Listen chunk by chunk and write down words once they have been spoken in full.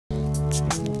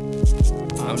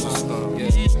I'm just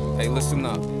yeah. Hey, listen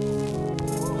up.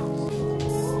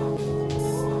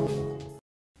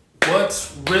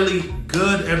 What's really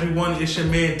good, everyone? It's your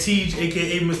man Tej,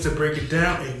 aka Mr. Break It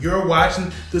Down, and you're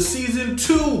watching the season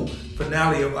 2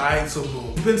 finale of Aight So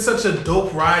Boom. It's been such a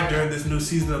dope ride during this new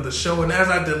season of the show, and as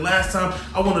I did last time,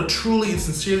 I want to truly and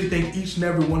sincerely thank each and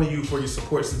every one of you for your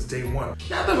support since day one.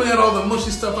 Now that we got all the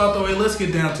mushy stuff out the way, let's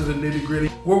get down to the nitty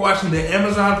gritty. We're watching the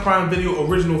Amazon Prime Video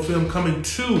original film coming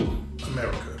to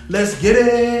America. Let's get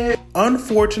it!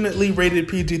 Unfortunately rated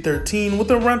PG-13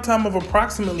 with a runtime of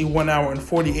approximately 1 hour and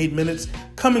 48 minutes,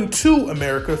 Coming to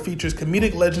America features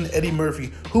comedic legend Eddie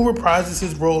Murphy, who reprises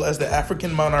his role as the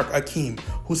African monarch Akeem,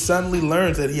 who suddenly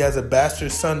learns that he has a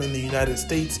bastard son in the United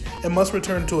States and must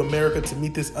return to America to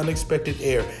meet this unexpected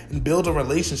heir and build a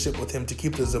relationship with him to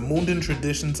keep the Zamundan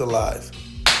traditions alive.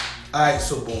 Aight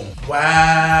So Boom.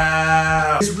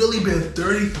 Wow. It's really been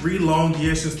 33 long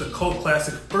years since the cult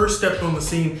classic first stepped on the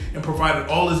scene and provided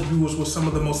all its viewers with some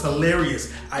of the most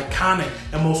hilarious, iconic,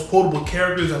 and most quotable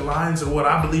characters and lines in what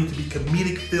I believe to be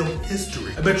comedic film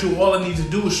history. I bet you all I need to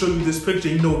do is show you this picture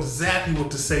and you know exactly what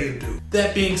to say and do.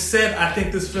 That being said, I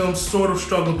think this film sort of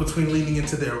struggled between leaning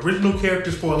into their original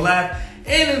characters for a laugh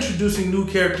and introducing new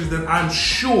characters that I'm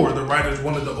sure the writers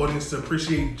wanted the audience to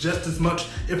appreciate just as much,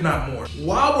 if not more.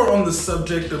 While we're on the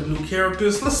subject of new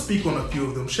characters, let's speak on a few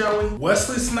of them, shall we?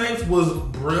 Wesley Snipes was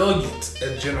brilliant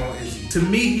as General Izzy. To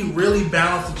me, he really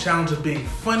balanced the challenge of being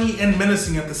funny and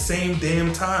menacing at the same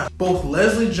damn time. Both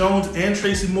Leslie Jones and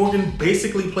Tracy Morgan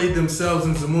basically played themselves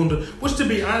in Zamunda, which to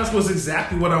be honest was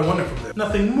exactly what I wanted from them.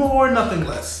 Nothing more, nothing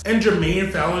less. And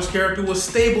Jermaine Fowler's character was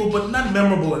stable but not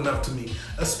memorable enough to me,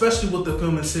 especially with the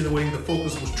film insinuating the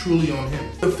focus was truly on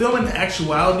him. The film in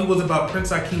actuality was about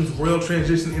Prince Akeem's royal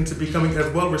transition into becoming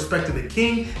as well respected a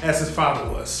king as his father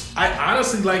was. I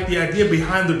honestly like the idea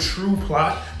behind the true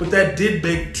plot, but that did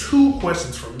beg two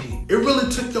questions for me. It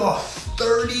really took y'all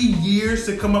 30 years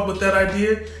to come up with that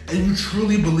idea, and you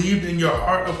truly believed in your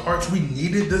heart of hearts we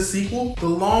needed this sequel? The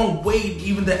long wait,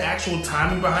 even the actual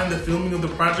timing behind the filming of the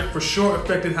project for sure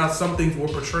affected how some things were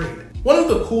portrayed. One of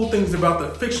the cool things about the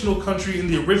fictional country in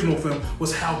the original film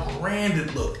was how grand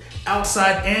it looked,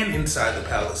 outside and inside the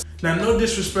palace. Now, no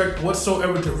disrespect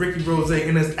whatsoever to Ricky Rose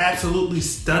and his absolutely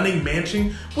stunning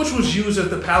mansion, which was used as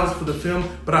the palace for the film,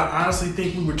 but I honestly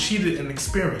think we were cheated in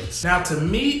experience. Now, to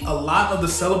me, a lot of the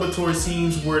celebratory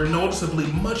scenes were noticeably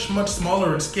much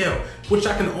smaller in scale, which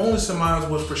I can only surmise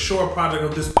was for sure a product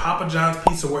of this Papa John's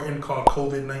pizza we're in called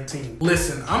COVID-19.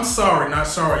 Listen, I'm sorry, not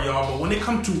sorry, y'all, but when it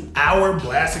comes to our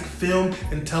classic film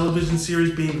and television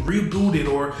series being rebooted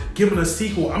or given a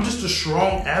sequel, I'm just a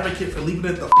strong advocate for leaving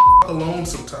it the alone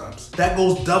sometimes. That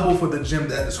goes double for the gem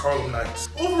that is Harlem Nights.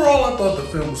 Overall, I thought the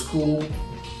film was cool.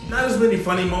 Not as many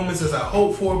funny moments as I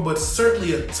hoped for, but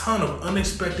certainly a ton of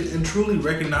unexpected and truly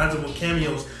recognizable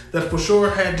cameos that for sure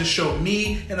had to show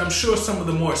me, and I'm sure some of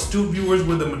the more astute viewers,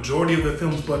 where the majority of the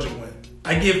film's budget went.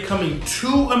 I give Coming to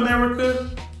America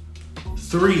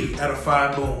 3 out of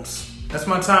 5 booms. That's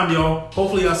my time, y'all.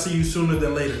 Hopefully I'll see you sooner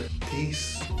than later.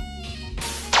 Peace.